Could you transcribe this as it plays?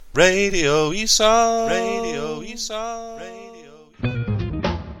Radio Esau. Radio Esau. Radio.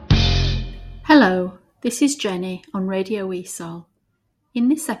 Hello, this is Jenny on Radio Esau. In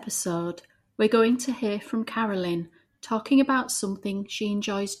this episode, we're going to hear from Carolyn talking about something she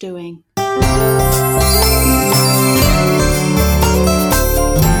enjoys doing.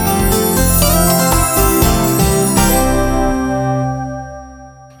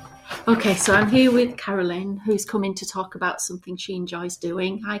 Okay, so I'm here with Carolyn, who's coming to talk about something she enjoys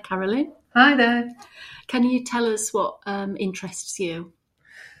doing. Hi, Carolyn. Hi there. Can you tell us what interests you?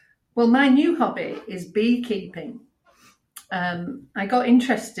 Well, my new hobby is beekeeping. I got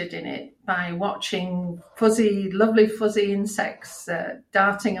interested in it by watching lovely fuzzy insects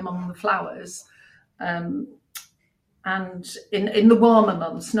darting among the flowers, and in the warmer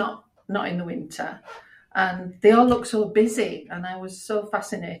months, not in the winter. And they all look so busy, and I was so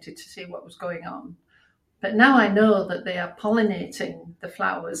fascinated to see what was going on. But now I know that they are pollinating the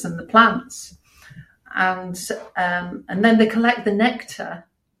flowers and the plants, and then they collect the nectar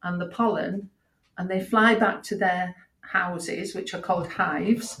and the pollen, and they fly back to their houses, which are called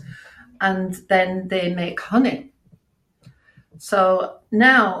hives, and then they make honey. So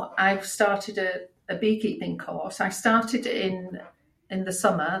now I've started a beekeeping course. I started in the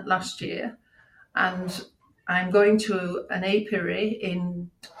summer last year, and I'm going to an apiary in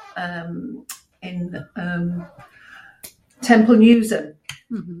Temple Newsham,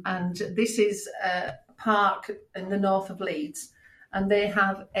 and this is a park in the north of Leeds, and they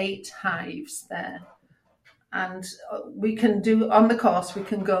have 8 hives there. And we can do, on the course, we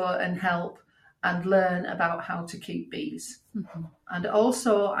can go and help and learn about how to keep bees. Mm-hmm. And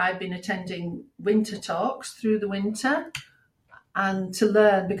also I've been attending winter talks through the winter, and to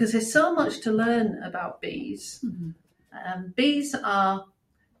learn, because there's so much to learn about bees. Mm-hmm. Bees are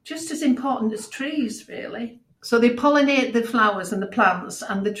just as important as trees, really. So they pollinate the flowers and the plants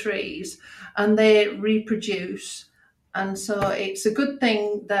and the trees, and they reproduce. And so it's a good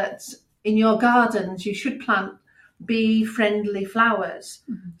thing that in your gardens you should plant bee-friendly flowers,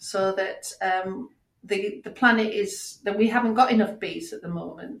 so that the planet is, that we haven't got enough bees at the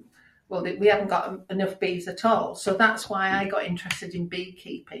moment. Well, we haven't got enough bees at all. So that's why I got interested in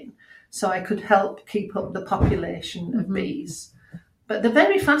beekeeping, so I could help keep up the population of bees. But they're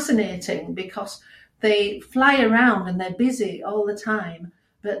very fascinating because they fly around and they're busy all the time.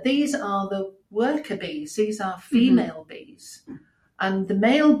 But these are the worker bees. These are female bees. And the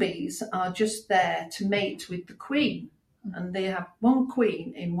male bees are just there to mate with the queen. And they have one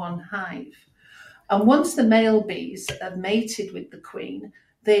queen in one hive. And once the male bees have mated with the queen,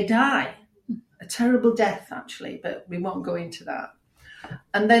 they die. A terrible death, actually, but we won't go into that.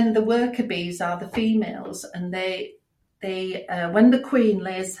 And then the worker bees are the females, and they when the queen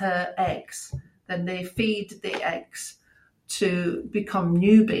lays her eggs, then they feed the eggs to become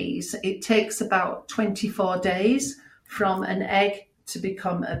new bees. It takes about 24 days from an egg to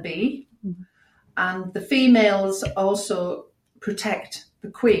become a bee. Mm-hmm. And the females also protect the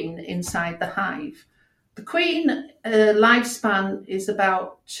queen inside the hive. The queen lifespan is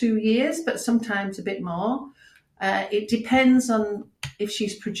about 2 years, but sometimes a bit more. It depends on if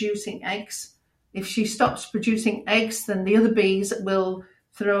she's producing eggs. If she stops producing eggs, then the other bees will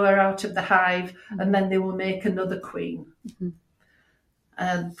throw her out of the hive, and then they will make another queen.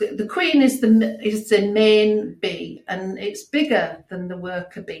 The queen is the main bee, and it's bigger than the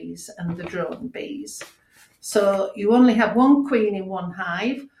worker bees and the drone bees. So you only have one queen in one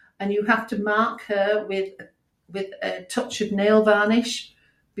hive, and you have to mark her with a touch of nail varnish,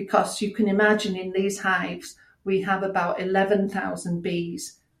 because you can imagine in these hives we have about 11,000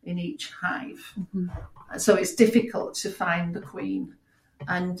 bees in each hive. Mm-hmm. So it's difficult to find the queen.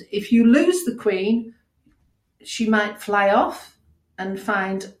 And if you lose the queen, she might fly off and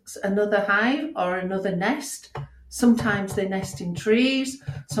find another hive or another nest. Sometimes they nest in trees,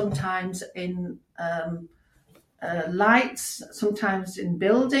 sometimes in lights, sometimes in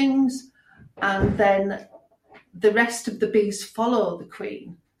buildings, and then the rest of the bees follow the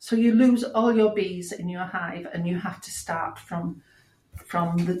queen. So you lose all your bees in your hive, and you have to start from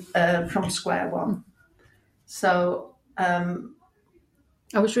square one. So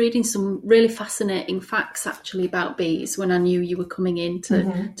I was reading some really fascinating facts actually about bees when I knew you were coming in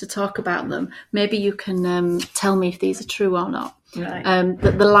to talk about them. Maybe you can tell me if these are true or not. Right.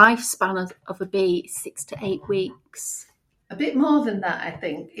 That the lifespan of a bee is 6 to 8 weeks. A bit more than that, I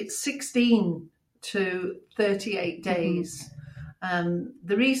think. It's 16 to 38 days.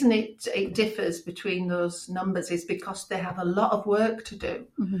 The reason it differs between those numbers is because they have a lot of work to do.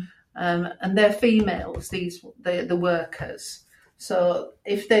 And they're females, the workers. So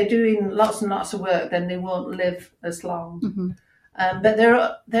if they're doing lots and lots of work, then they won't live as long. But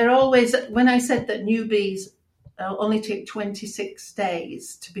they're always, when I said that new bees only take 26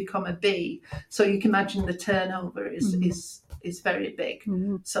 days to become a bee, so you can imagine the turnover is very big.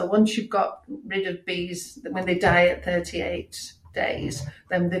 So once you've got rid of bees, when they die at 38 days,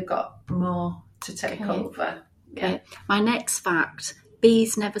 then they've got more to take over. Okay. My next fact: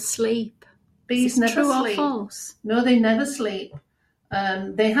 bees never sleep. Bees never true sleep. Or false? No, they never sleep.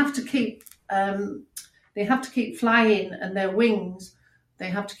 They have to keep flying, and their wings, they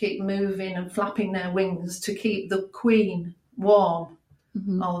have to keep moving and flapping their wings to keep the queen warm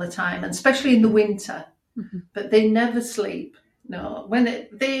all the time, and especially in the winter. But they never sleep. No, when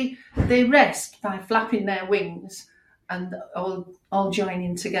they rest by flapping their wings and all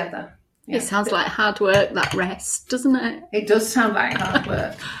joining together. Yeah. It sounds like hard work, that rest, doesn't it? It does sound like hard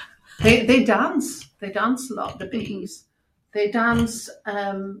work. They dance. They dance a lot, the bees. They dance,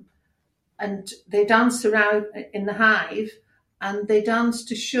 and they dance around in the hive, and they dance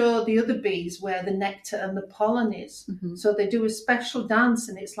to show the other bees where the nectar and the pollen is. So they do a special dance,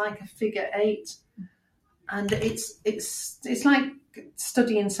 and it's like a figure 8. And it's like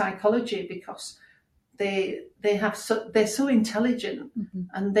studying psychology, because they're so intelligent,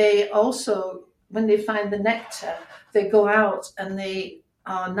 and they also, when they find the nectar, they go out and they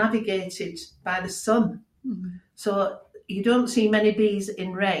are navigated by the sun. So you don't see many bees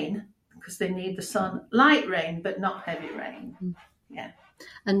in rain, because they need the sun. Light rain, but not heavy rain. Yeah.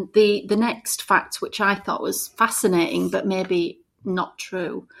 And the next fact, which I thought was fascinating, but maybe not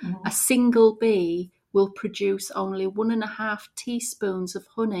true, a single bee will produce only 1.5 teaspoons of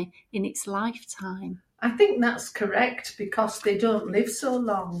honey in its lifetime. I think that's correct, because they don't live so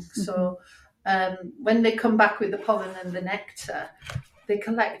long. So when they come back with the pollen and the nectar, they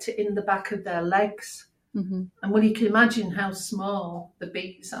collect it in the back of their legs. And well, you can imagine how small the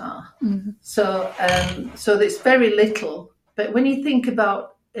bees are. So it's very little. But when you think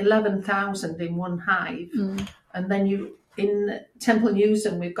about 11,000 in one hive, and then in Temple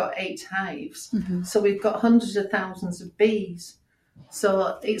Newsam, we've got 8 hives. So we've got hundreds of thousands of bees.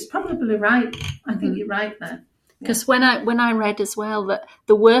 So it's probably right. I think you're right there. Because when I read as well that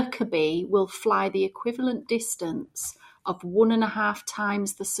the worker bee will fly the equivalent distance of 1.5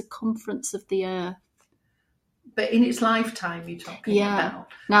 times the circumference of the Earth. But in its lifetime, you're talking about.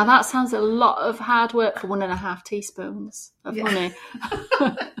 Now that sounds a lot of hard work for 1.5 teaspoons of honey.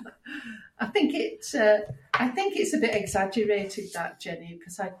 I think it's a bit exaggerated, that, Jenny,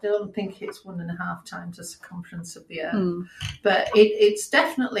 because I don't think it's 1.5 times the circumference of the Earth. But it's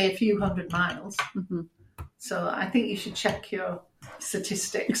definitely a few hundred miles. So I think you should check your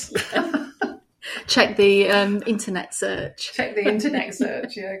statistics. Check the internet search. Check the internet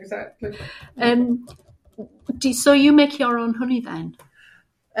search, yeah, exactly. So you make your own honey then?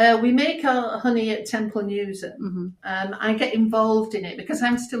 We make our honey at Temple Newsam. I get involved in it because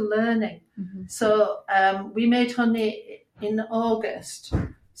I'm still learning. So we made honey in August.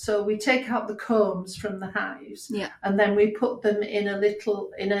 So we take out the combs from the hives, and then we put them in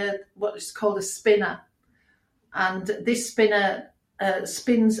a what is called a spinner. And this spinner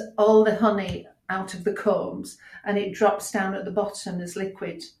spins all the honey out of the combs, and it drops down at the bottom as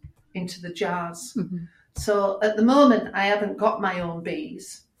liquid into the jars. So at the moment, I haven't got my own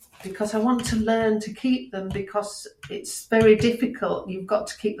bees because I want to learn to keep them, because it's very difficult. You've got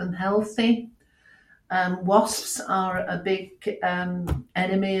to keep them healthy. Wasps are a big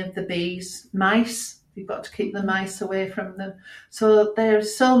enemy of the bees. Mice, you've got to keep the mice away from them. So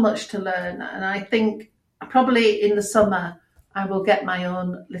there's so much to learn. And I think probably in the summer, I will get my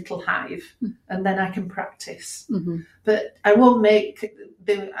own little hive, and then I can practice. But I won't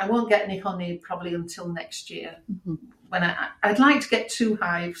get any honey probably until next year. When I'd like to get 2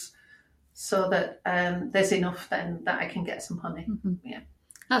 hives, so that there's enough then that I can get some honey. Yeah,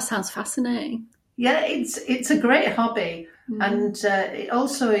 that sounds fascinating. Yeah, it's a great hobby, and it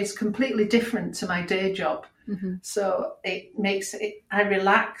also is completely different to my day job. So it makes it, I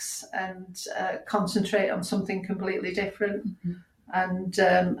relax and concentrate on something completely different,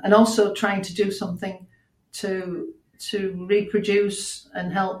 and also trying to do something to reproduce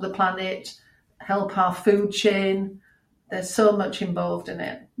and help the planet, help our food chain. There's so much involved in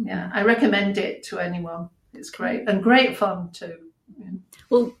it. Yeah, I recommend it to anyone. It's great and great fun too. Yeah.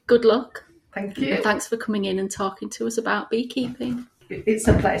 Well, good luck. Thank you. And thanks for coming in and talking to us about beekeeping. It's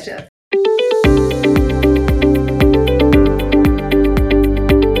a pleasure.